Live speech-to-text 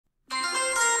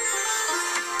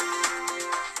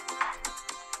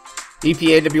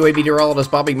EPAWA meteorologist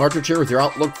Bobby Martrich here with your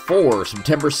outlook for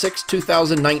September 6,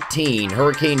 2019.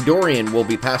 Hurricane Dorian will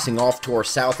be passing off to our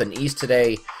south and east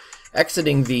today,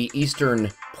 exiting the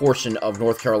eastern portion of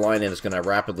North Carolina, and is going to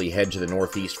rapidly head to the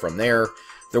northeast from there.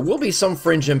 There will be some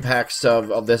fringe impacts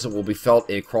of this that will be felt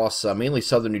across mainly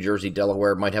southern New Jersey,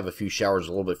 Delaware. Might have a few showers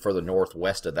a little bit further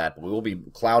northwest of that, but we will be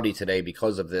cloudy today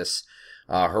because of this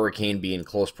hurricane being in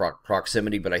close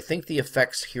proximity. But I think the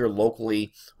effects here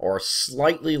locally are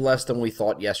slightly less than we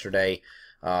thought yesterday,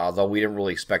 though we didn't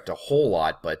really expect a whole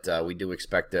lot, but we do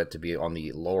expect that to be on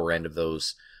the lower end of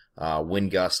those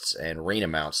wind gusts and rain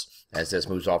amounts as this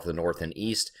moves off to the north and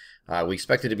east. We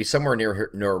expect it to be somewhere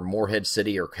near Morehead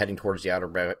City or heading towards the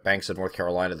Outer Banks of North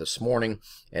Carolina this morning.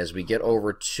 As we get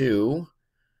over to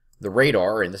the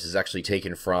radar, and this is actually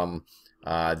taken from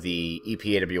the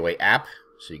EPAWA app,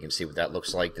 so you can see what that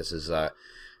looks like. This is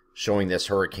showing this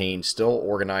hurricane still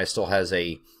organized, still has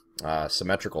a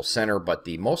symmetrical center, but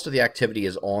most of the activity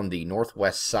is on the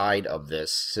northwest side of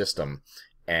this system,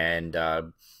 and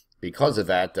because of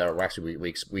that, actually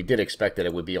we did expect that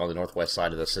it would be on the northwest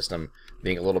side of the system,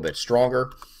 being a little bit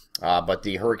stronger, but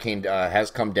the hurricane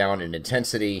has come down in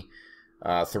intensity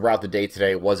throughout the day today.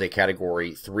 It was a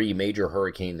Category 3 major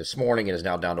hurricane this morning and is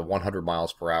now down to 100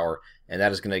 miles per hour, and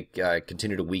that is going to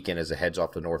continue to weaken as it heads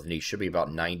off the north and east. Should be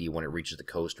about 90 when it reaches the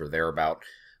coast or thereabout,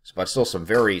 but still some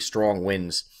very strong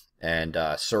winds and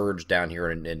surge down here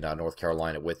in North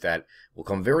Carolina. With that, will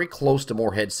come very close to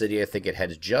Morehead City. I think it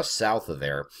heads just south of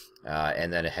there,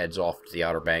 and then it heads off to the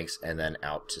Outer Banks and then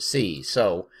out to sea.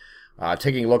 So,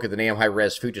 taking a look at the NAM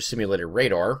high-res future simulated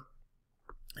radar,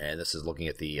 and this is looking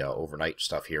at the overnight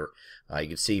stuff here. You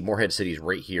can see Morehead City is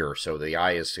right here, so the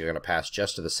eye is going to pass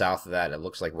just to the south of that. It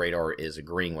looks like radar is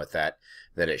agreeing with that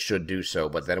it should do so,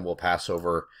 but then it will pass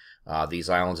over these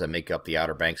islands that make up the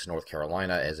Outer Banks of North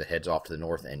Carolina as it heads off to the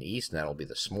north and east, and that'll be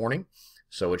this morning.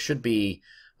 So it should be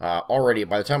already,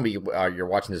 by the time you're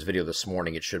watching this video this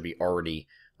morning, it should be already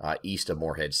east of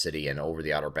Morehead City and over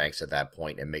the Outer Banks at that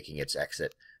point and making its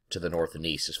exit to the north and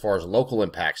east. As far as local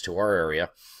impacts to our area,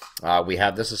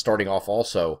 this is starting off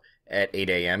also at 8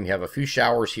 a.m. You have a few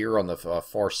showers here on the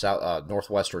far south,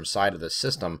 northwestern side of the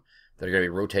system that are going to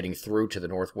be rotating through to the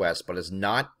northwest, but it's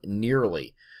not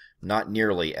nearly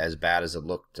as bad as it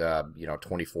looked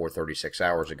 24, 36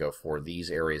 hours ago for these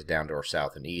areas down to our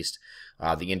south and east.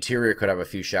 The interior could have a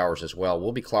few showers as well.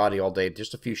 We'll be cloudy all day,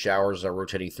 just a few showers are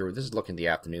rotating through. This is looking the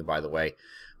afternoon, by the way.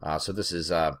 So this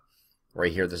is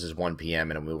right here, this is 1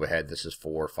 p.m. and it'll move ahead. This is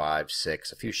 4, 5,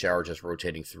 6. A few showers just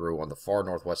rotating through on the far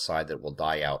northwest side that will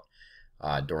die out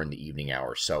during the evening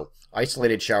hours. So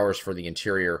isolated showers for the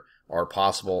interior are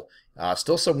possible.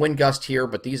 Still some wind gust here,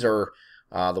 but these are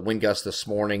the wind gusts this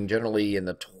morning, generally in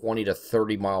the 20 to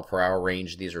 30 mile per hour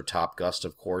range. These are top gusts,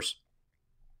 of course,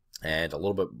 and a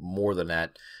little bit more than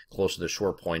that close to the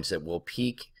shore points. It will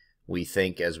peak, we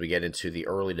think, as we get into the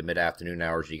early to mid-afternoon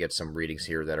hours. You get some readings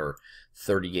here that are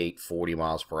 38, 40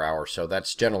 miles per hour. So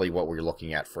that's generally what we're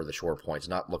looking at for the shore points,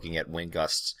 not looking at wind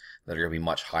gusts that are going to be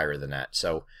much higher than that.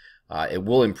 So it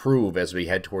will improve as we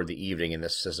head toward the evening and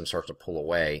this system starts to pull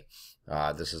away.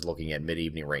 This is looking at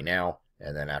mid-evening right now,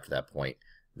 and then after that point,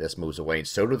 this moves away. And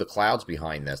so do the clouds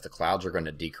behind this. The clouds are going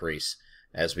to decrease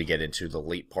as we get into the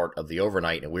late part of the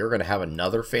overnight, and we're going to have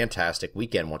another fantastic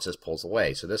weekend once this pulls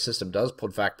away. So this system does,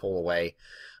 in fact, pull away.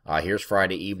 Here's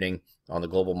Friday evening on the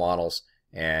global models,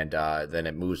 and then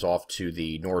it moves off to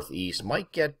the northeast.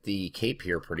 Might get the Cape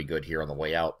here pretty good here on the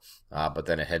way out, but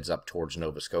then it heads up towards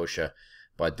Nova Scotia.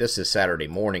 But this is Saturday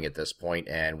morning at this point,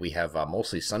 and we have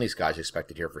mostly sunny skies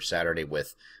expected here for Saturday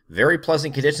with very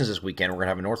pleasant conditions this weekend. We're going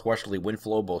to have a northwesterly wind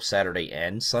flow both Saturday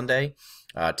and Sunday.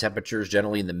 Temperatures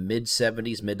generally in the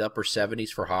mid-70s, mid-upper 70s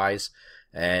for highs,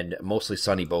 and mostly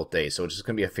sunny both days. So it's just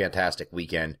going to be a fantastic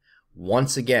weekend.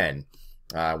 Once again,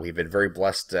 we've been very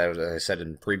blessed, as I said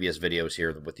in previous videos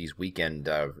here, with these weekend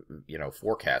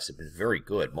forecasts have been very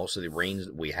good. Most of the rains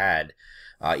that we had,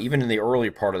 even in the early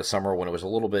part of the summer when it was a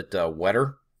little bit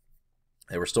wetter,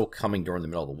 they were still coming during the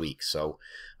middle of the week. So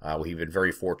we've been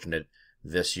very fortunate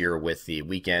this year with the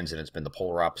weekends, and it's been the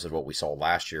polar opposite of what we saw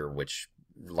last year, which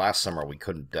last summer we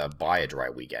couldn't buy a dry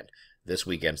weekend. This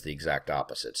weekend's the exact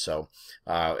opposite. So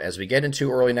as we get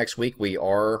into early next week, we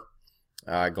are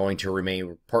going to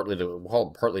remain partly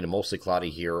to mostly cloudy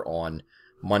here on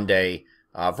Monday.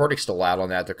 Verdict's still out on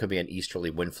that. There could be an easterly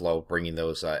wind flow bringing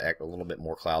those a little bit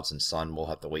more clouds and sun. We'll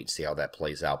have to wait and see how that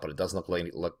plays out, but it doesn't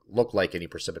look like any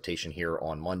precipitation here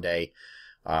on Monday.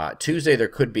 Tuesday there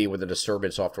could be, with a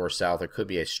disturbance off to our south, there could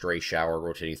be a stray shower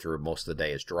rotating through. Most of the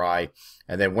day is dry.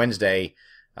 And then Wednesday,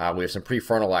 we have some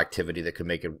prefrontal activity that could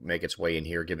make its way in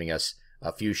here, giving us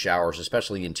a few showers,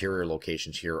 especially interior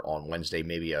locations here on Wednesday,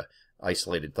 maybe a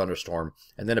isolated thunderstorm,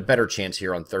 and then a better chance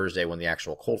here on Thursday when the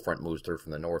actual cold front moves through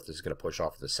from the north. This is going to push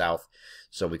off to the south,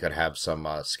 so we could have some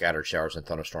scattered showers and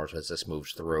thunderstorms as this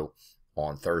moves through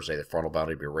on Thursday. The frontal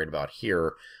boundary will be right about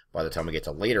here by the time we get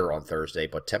to later on Thursday,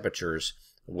 but temperatures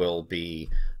will be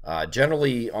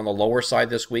generally on the lower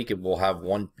side this week. We'll have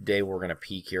one day we're going to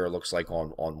peak here, it looks like,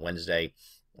 on Wednesday.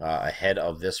 Ahead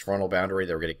of this frontal boundary,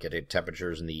 they're going to get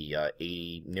temperatures in the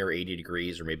near 80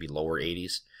 degrees or maybe lower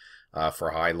 80s.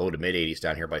 For high, low to mid 80s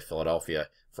down here by Philadelphia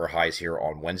for highs here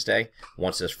on Wednesday.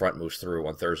 Once this front moves through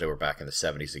on Thursday, we're back in the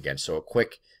 70s again. So a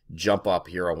quick jump up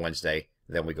here on Wednesday,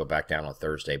 then we go back down on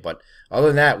Thursday. But other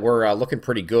than that, we're looking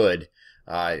pretty good,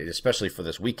 especially for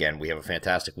this weekend. We have a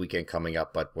fantastic weekend coming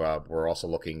up, but we're also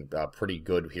looking pretty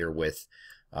good here with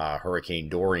Hurricane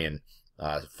Dorian,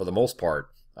 for the most part,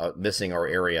 missing our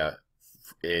area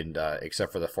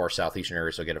except for the far southeastern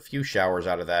area, so get a few showers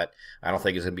out of that. I don't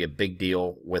think it's going to be a big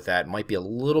deal with that. Might be a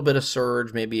little bit of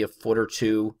surge, maybe a foot or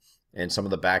two in some of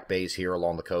the back bays here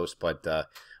along the coast, but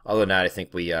other than that, I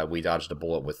think we dodged a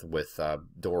bullet with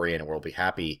Dorian, and we'll be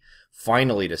happy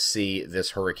finally to see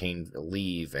this hurricane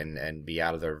leave and be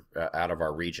out of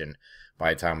our region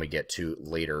by the time we get to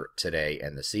later today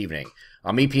and this evening.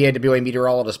 I'm EPAWA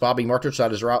meteorologist Bobby Martich.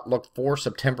 That is our outlook for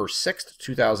September 6th,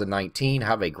 2019.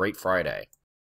 Have a great Friday.